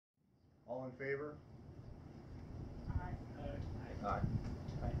All in favor? Aye. Aye.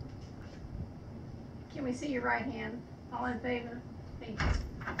 Can we see your right hand? All in favor? Thank you.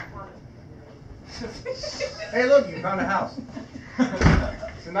 Hey, look, you found a house.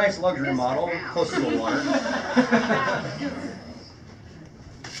 It's a nice luxury model, close to the water.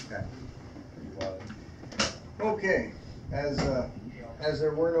 Okay. As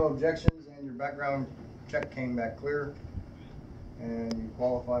there were no objections and your background check came back clear, and you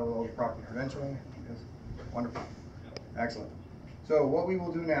qualify with all the proper credentialing, yes, wonderful, excellent. So what we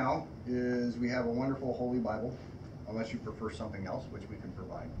will do now is we have a wonderful Holy Bible, unless you prefer something else, which we can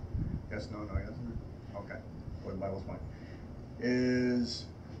provide. Yes, no, yes. Okay, Holy Bible's fine. Is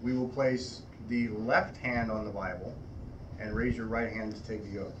we will place the left hand on the Bible and raise your right hand to take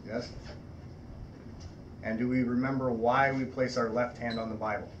the oath, yes? And do we remember why we place our left hand on the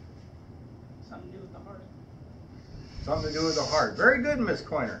Bible? Something to do with the heart. Something to do with the heart. Very good, Miss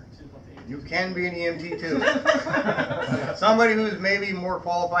Coiner. You can be an EMT too. Somebody who's maybe more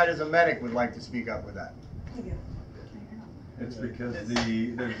qualified as a medic would like to speak up with that. It's because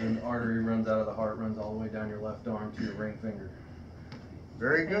there's an artery runs out of the heart, runs all the way down your left arm to your ring finger.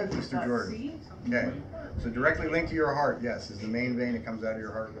 Very good, Mr. Jordan. Okay, so directly linked to your heart, yes, is the main vein that comes out of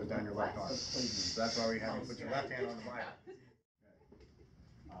your heart and goes down your left arm. So that's why we have you put your left hand on the Bible.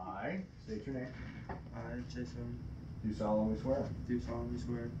 I state your name. I, Jason, Do solemnly swear do solemnly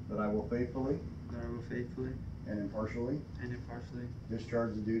swear that I will faithfully that I will faithfully and impartially and impartially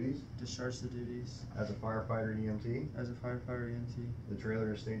discharge the duties discharge the duties as a firefighter EMT, as a firefighter EMT, the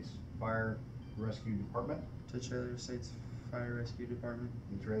Trailer Estates Fire Rescue Department, to Trailer Estates Fire Rescue Department,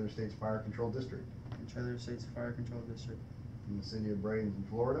 and Trailer Estates Fire Control District, and Trailer Estates Fire Control District, in the city of Bradenton,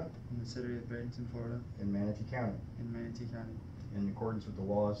 Florida, in the city of Bradenton, Florida, in Manatee County, in Manatee County, in accordance with the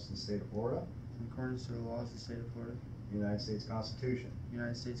laws of the state of Florida, in accordance to the laws of the state of Florida, the United States Constitution,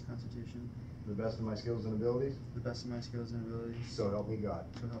 United States Constitution, to the best of my skills and abilities, to the best of my skills and abilities, so help me God.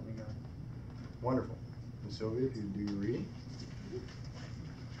 so help me God. Wonderful. Ms. Sylvia, if you do your reading.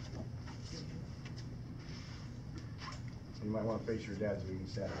 You might want to face your dad so we can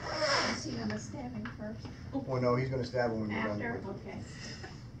stab him. Is he gonna stab him first? Oh, no, he's going to stab him when you're done. After? Okay.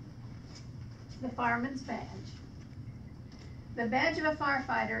 The fireman's badge. The badge of a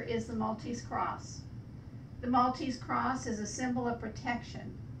firefighter is the Maltese Cross. The Maltese Cross is a symbol of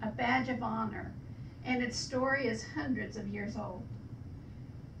protection, a badge of honor, and its story is hundreds of years old.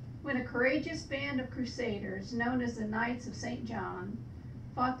 When a courageous band of crusaders, known as the Knights of St. John,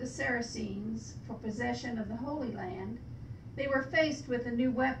 fought the Saracens for possession of the Holy Land, they were faced with a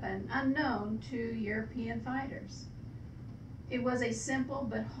new weapon unknown to European fighters. It was a simple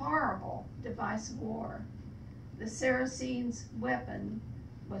but horrible device of war. The Saracens' weapon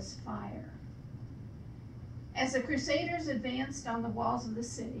was fire. As the Crusaders advanced on the walls of the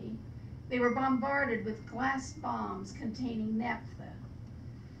city, they were bombarded with glass bombs containing naphtha.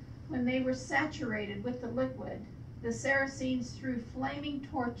 When they were saturated with the liquid, the Saracens threw flaming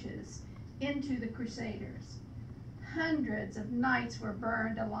torches into the Crusaders. Hundreds of knights were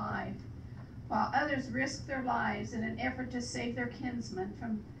burned alive, while others risked their lives in an effort to save their kinsmen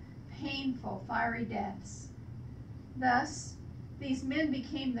from painful, fiery deaths. Thus, these men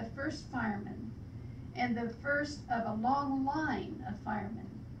became the first firemen, and the first of a long line of firemen.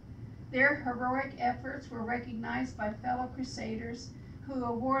 Their heroic efforts were recognized by fellow Crusaders who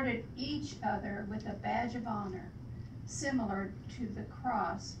awarded each other with a badge of honor, similar to the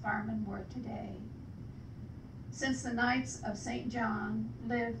cross firemen wear today. Since the Knights of St. John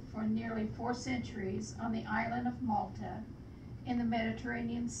lived for nearly 4 centuries on the island of Malta in the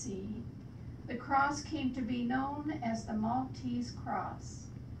Mediterranean Sea, the cross came to be known as the Maltese Cross.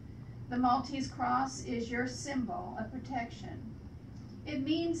 The Maltese Cross is your symbol of protection. It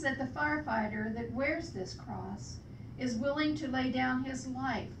means that the firefighter that wears this cross is willing to lay down his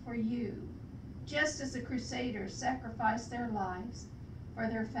life for you, just as the Crusaders sacrificed their lives for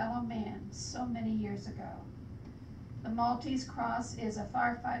their fellow man so many years ago. The Maltese Cross is a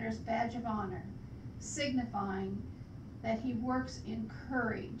firefighter's badge of honor, signifying that he works in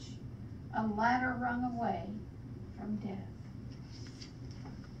courage, a ladder rung away from death.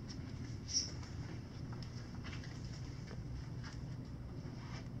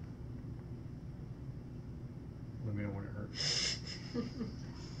 Let me know when it hurts.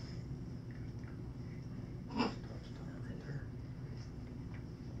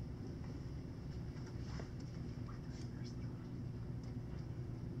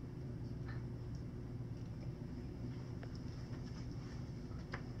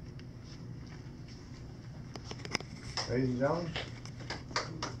 Ladies and gentlemen,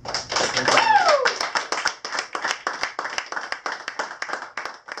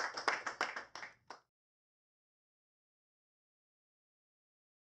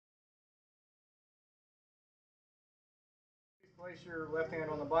 Place your left hand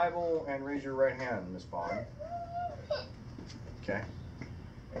on the Bible and raise your right hand, Miss Bond. Okay.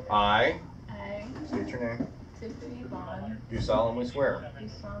 I state your name. Tiffany Bond, Do solemnly swear do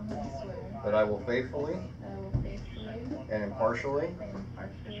solemnly swear that I will faithfully that I will faithfully and impartially and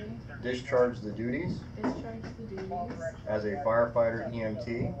impartially discharge the duties discharge the duties as a firefighter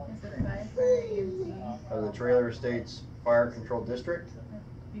EMT as a firefighter EMT of the Trailer Estates Fire Control District,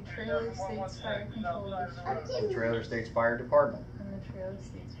 the Trailer Estates Fire Control District, the Trailer Estates Fire Department and the Trailer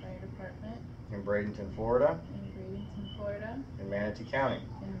Estates Fire Department in Bradenton, Florida, in Bradenton, Florida, in Manatee County,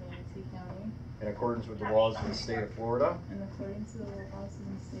 in Manatee County, in accordance with the laws of the state of Florida, in accordance with the laws of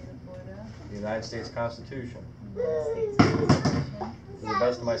the state of Florida, the United States Constitution, the United States Constitution, to the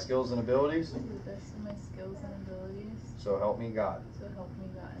best of my skills and abilities, to the best of my skills and abilities, so help me God. so help me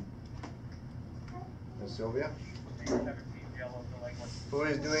God. Ms. Sylvia? Who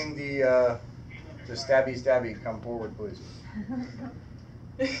is doing the stabby, come forward, please.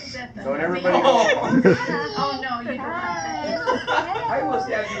 Is that the- Don't everybody Oh no, you don't want that. I will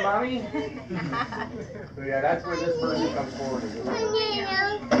stab you, mommy. So yeah, that's where this person comes forward.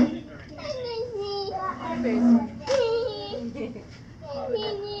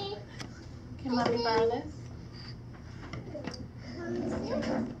 Can mommy borrow this?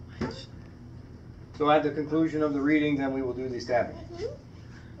 So at the conclusion of the reading, then we will do the stabbing.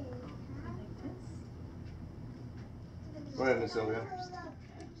 Go ahead, Miss Sylvia.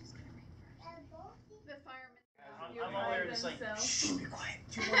 The fireman. I'm all there just like, Themselves. shh, be quiet,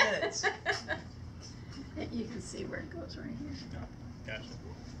 2 more minutes. You can see where it goes right here. Gotcha.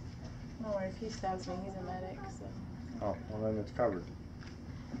 No worries, if he stabs me, he's a medic, so. Oh, well then it's covered.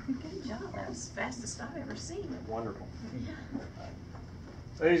 Good job. That was the fastest I've ever seen. Wonderful.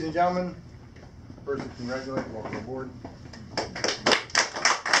 Ladies and gentlemen, first to congratulate, welcome aboard.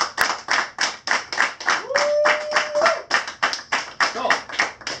 So,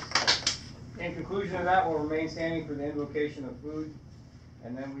 in conclusion of that, we'll remain standing for the invocation of food,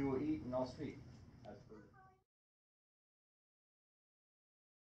 and then we will eat and I'll speak.